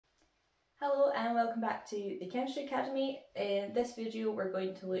Hello and welcome back to the Chemistry Academy. In this video we're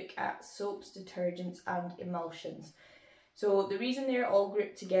going to look at soaps, detergents and emulsions. So the reason they're all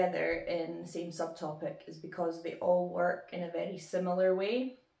grouped together in the same subtopic is because they all work in a very similar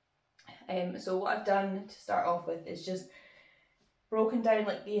way. So what I've done to start off with is just broken down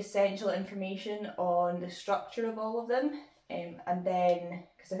like the essential information on the structure of all of them, and then,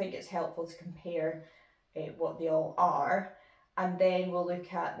 because I think it's helpful to compare what they all are, and then we'll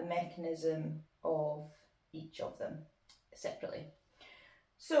look at the mechanism of each of them separately.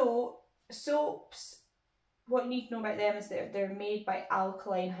 So soaps, what you need to know about them is they're made by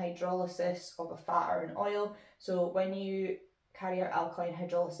alkaline hydrolysis of a fat or an oil. So when you carry out alkaline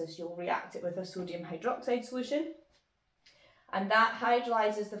hydrolysis, you'll react it with a sodium hydroxide solution, and that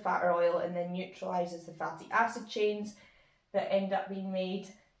hydrolyzes the fat or oil and then neutralizes the fatty acid chains that end up being made,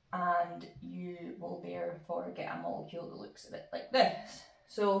 and you will therefore get a molecule that looks a bit like this.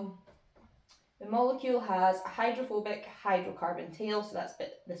 So the molecule has a hydrophobic hydrocarbon tail, so that's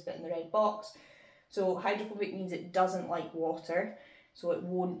this bit in the red box. So hydrophobic means it doesn't like water, so it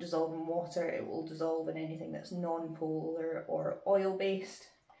won't dissolve in water, it will dissolve in anything that's non-polar or oil-based.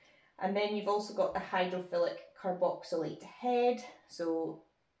 And then you've also got the hydrophilic carboxylate head, so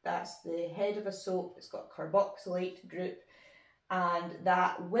that's the head of a soap, it's got a carboxylate group, and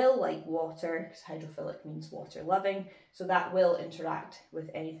that will like water, because hydrophilic means water loving, so that will interact with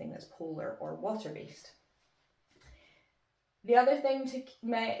anything that's polar or water based. The other thing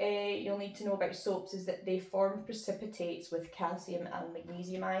you'll need to know about soaps is that they form precipitates with calcium and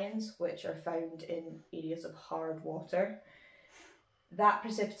magnesium ions, which are found in areas of hard water. That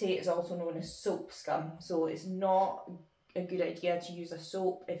precipitate is also known as soap scum, so it's not a good idea to use a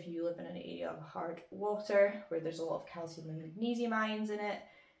soap if you live in an area of hard water where there's a lot of calcium and magnesium ions in it,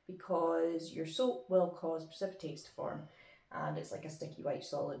 because your soap will cause precipitates to form and it's like a sticky white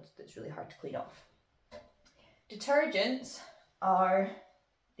solid that's really hard to clean off. Detergents are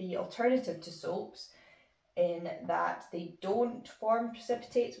the alternative to soaps in that they don't form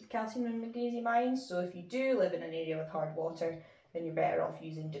precipitates with calcium and magnesium ions, so if you do live in an area with hard water then you're better off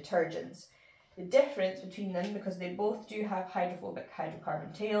using detergents. The difference between them, because they both do have hydrophobic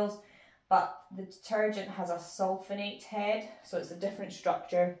hydrocarbon tails, but the detergent has a sulfonate head, so it's a different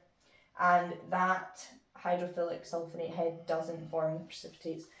structure, and that hydrophilic sulfonate head doesn't form the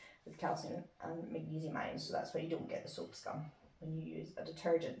precipitates with calcium and magnesium ions, so that's why you don't get the soap scum when you use a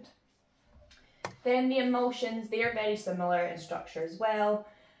detergent. Then the emulsions, they're very similar in structure as well,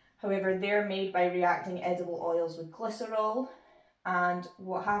 however they're made by reacting edible oils with glycerol. And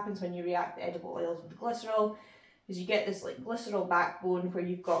what happens when you react the edible oils with glycerol is you get this like glycerol backbone where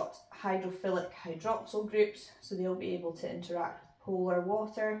you've got hydrophilic hydroxyl groups, so they'll be able to interact with polar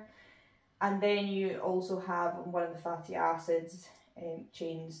water. And then you also have one of the fatty acids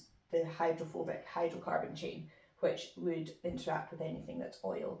chains, the hydrophobic hydrocarbon chain, which would interact with anything that's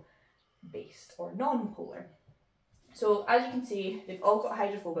oil based or non-polar. So as you can see, they've all got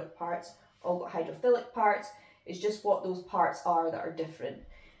hydrophobic parts, all got hydrophilic parts. It's just what those parts are that are different.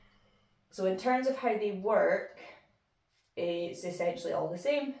 So in terms of how they work, it's essentially all the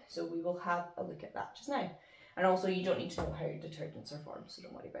same, so we will have a look at that just now. And also you don't need to know how detergents are formed, so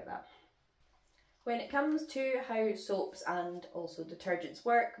don't worry about that. When it comes to how soaps and also detergents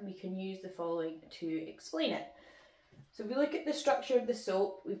work, we can use the following to explain it. So if we look at the structure of the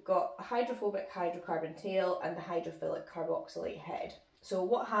soap, we've got a hydrophobic hydrocarbon tail and the hydrophilic carboxylate head. So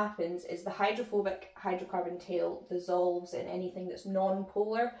what happens is the hydrophobic hydrocarbon tail dissolves in anything that's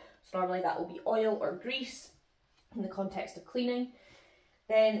non-polar, so normally that will be oil or grease in the context of cleaning.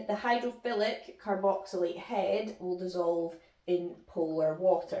 Then the hydrophilic carboxylate head will dissolve in polar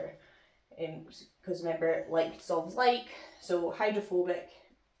water, because remember, like dissolves like, so hydrophobic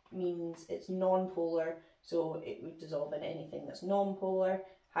means it's non-polar, so it would dissolve in anything that's non-polar.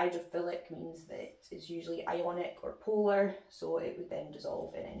 Hydrophilic means that it's usually ionic or polar, so it would then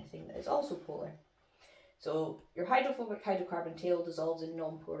dissolve in anything that is also polar. So your hydrophobic hydrocarbon tail dissolves in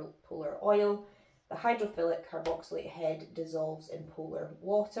non-polar oil. The hydrophilic carboxylate head dissolves in polar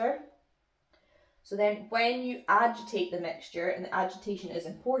water. So then when you agitate the mixture, and the agitation is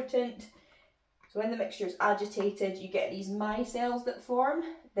important, so when the mixture is agitated you get these micelles that form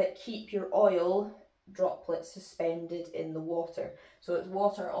that keep your oil droplets suspended in the water. So it's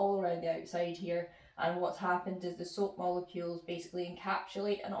water all around the outside here, and what's happened is the soap molecules basically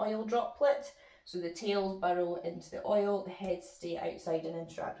encapsulate an oil droplet, so the tails burrow into the oil, the heads stay outside and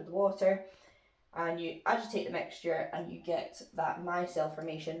interact with the water, and you agitate the mixture and you get that micelle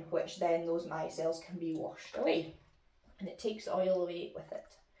formation, which then those micelles can be washed away and it takes the oil away with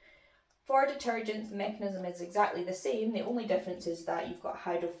it. For detergents, the mechanism is exactly the same. The only difference is that you've got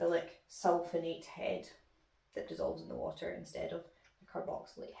hydrophilic sulfonate head that dissolves in the water instead of the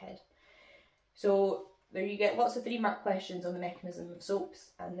carboxylate head. So there you get lots of 3-mark questions on the mechanism of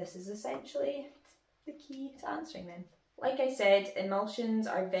soaps, and this is essentially the key to answering them. Like I said, emulsions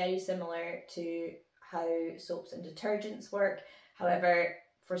are very similar to how soaps and detergents work. However,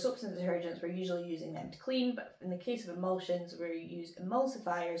 for soaps and detergents, we're usually using them to clean, but in the case of emulsions, we use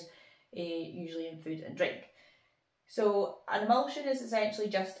emulsifiers, usually in food and drink. So an emulsion is essentially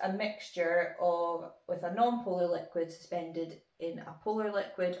just a mixture with a non-polar liquid suspended in a polar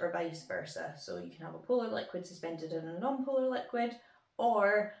liquid, or vice versa. So you can have a polar liquid suspended in a non-polar liquid,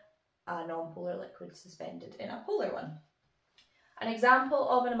 or a non-polar liquid suspended in a polar one. An example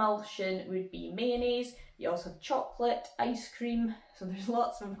of an emulsion would be mayonnaise. You also have chocolate, ice cream, so there's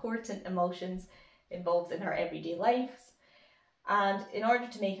lots of important emulsions involved in our everyday lives. And in order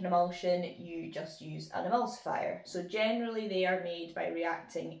to make an emulsion, you just use an emulsifier. So generally they are made by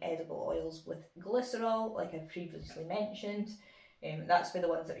reacting edible oils with glycerol, like I previously mentioned. That's for the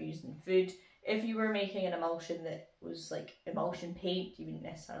ones that are used in food. If you were making an emulsion that was like emulsion paint, you wouldn't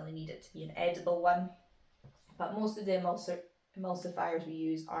necessarily need it to be an edible one. But most of the emulsifiers we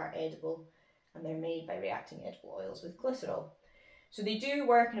use are edible, and they're made by reacting edible oils with glycerol. So they do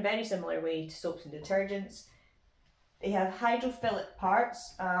work in a very similar way to soaps and detergents. They have hydrophilic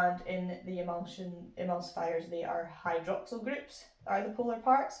parts, and in the emulsifiers they are hydroxyl groups, are the polar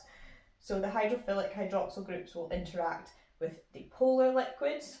parts. So the hydrophilic hydroxyl groups will interact with the polar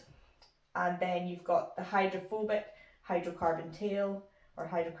liquids, and then you've got the hydrophobic hydrocarbon tail or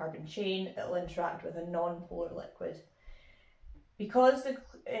hydrocarbon chain that will interact with a non-polar liquid. Because the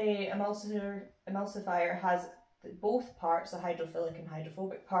emulsifier has both parts, the hydrophilic and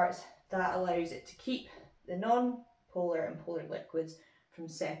hydrophobic parts, that allows it to keep the non-polar and polar liquids from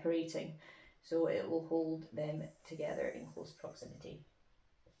separating, so it will hold them together in close proximity.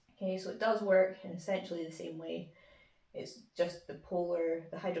 Okay, so it does work in essentially the same way. It's just the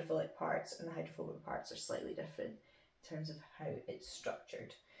hydrophilic parts and the hydrophobic parts are slightly different in terms of how it's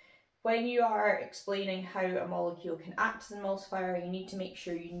structured. When you are explaining how a molecule can act as an emulsifier, you need to make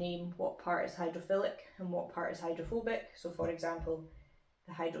sure you name what part is hydrophilic and what part is hydrophobic. So for example,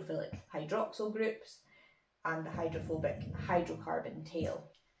 the hydrophilic hydroxyl groups and the hydrophobic hydrocarbon tail.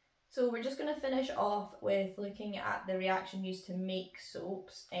 So we're just going to finish off with looking at the reaction used to make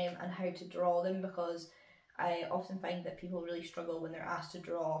soaps and how to draw them, because I often find that people really struggle when they're asked to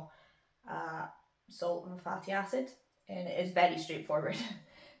draw salt and fatty acid, and it is very straightforward.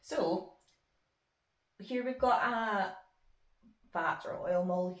 So here we've got a fat or oil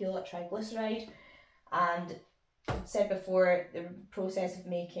molecule, a triglyceride, and I said before the process of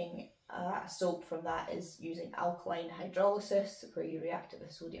making a soap from that is using alkaline hydrolysis, where you react it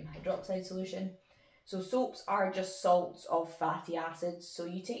with sodium hydroxide solution. So soaps are just salts of fatty acids. So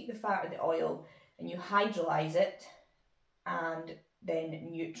you take the fat or the oil and you hydrolyze it and then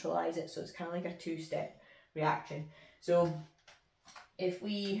neutralize it. So it's kind of like a two-step reaction. So if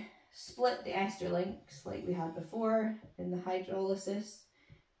we split the ester links like we had before in the hydrolysis,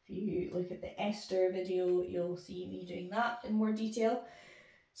 if you look at the ester video, you'll see me doing that in more detail.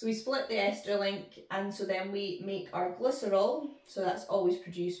 So we split the ester link, and so then we make our glycerol. So that's always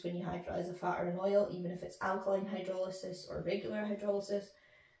produced when you hydrolyze a fat or an oil, even if it's alkaline hydrolysis or regular hydrolysis.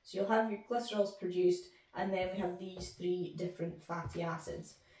 So you'll have your glycerols produced, and then we have these 3 different fatty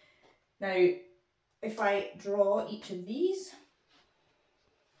acids. Now, if I draw each of these,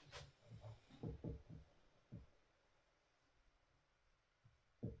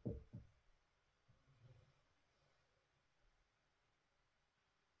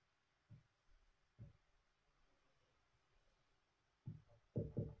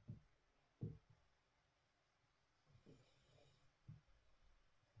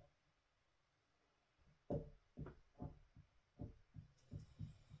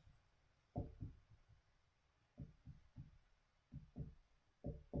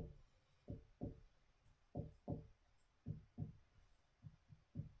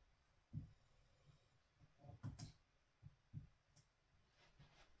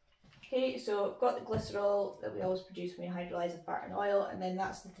 okay, so I've got the glycerol that we always produce when we hydrolyze a fat and oil, and then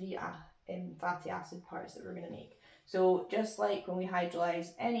that's the 3 fatty acid parts that we're going to make. So just like when we hydrolyze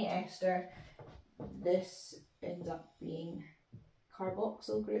any ester, this ends up being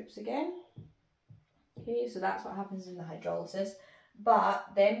carboxyl groups again. Okay, so that's what happens in the hydrolysis. But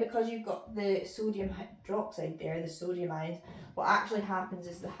then because you've got the sodium hydroxide there, the sodium ions, what actually happens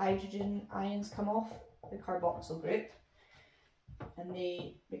is the hydrogen ions come off the carboxyl group and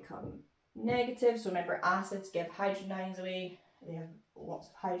they become negative. So remember, acids give hydrogen ions away they have lots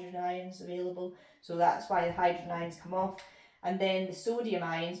of hydrogen ions available, so that's why the hydrogen ions come off. And then the sodium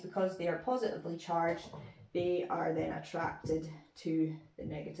ions, because they are positively charged, they are then attracted to the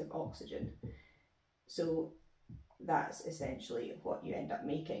negative oxygen. So that's essentially what you end up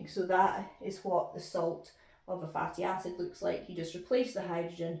making. So that is what the salt of a fatty acid looks like. You just replace the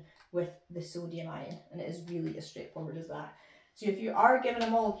hydrogen with the sodium ion, and it is really as straightforward as that. So if you are given a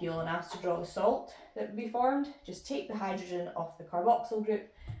molecule and asked to draw the salt that would be formed, just take the hydrogen off the carboxyl group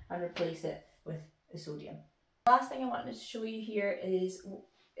and replace it with the sodium. The last thing I wanted to show you here is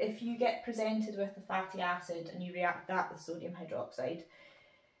if you get presented with a fatty acid and you react that with sodium hydroxide,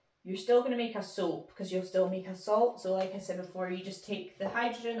 you're still going to make a soap because you'll still make a salt. So like I said before, you just take the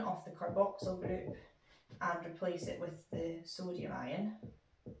hydrogen off the carboxyl group and replace it with the sodium ion.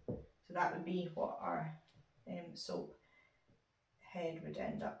 So that would be what our soap head would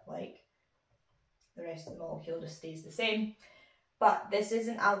end up like. The rest of the molecule just stays the same. But this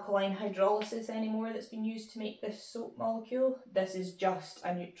isn't alkaline hydrolysis anymore that's been used to make this soap molecule. This is just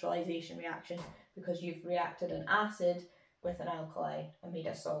a neutralization reaction because you've reacted an acid with an alkali and made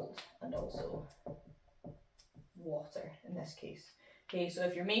a salt and also water in this case. Okay, so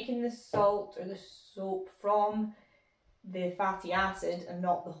if you're making the salt or the soap from the fatty acid and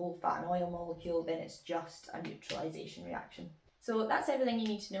not the whole fat and oil molecule, then it's just a neutralization reaction. So that's everything you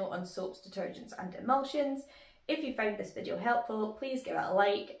need to know on soaps, detergents and emulsions. If you found this video helpful, please give it a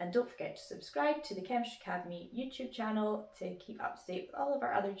like and don't forget to subscribe to the Chemistry Academy YouTube channel to keep up to date with all of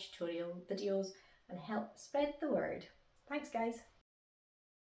our other tutorial videos and help spread the word. Thanks guys!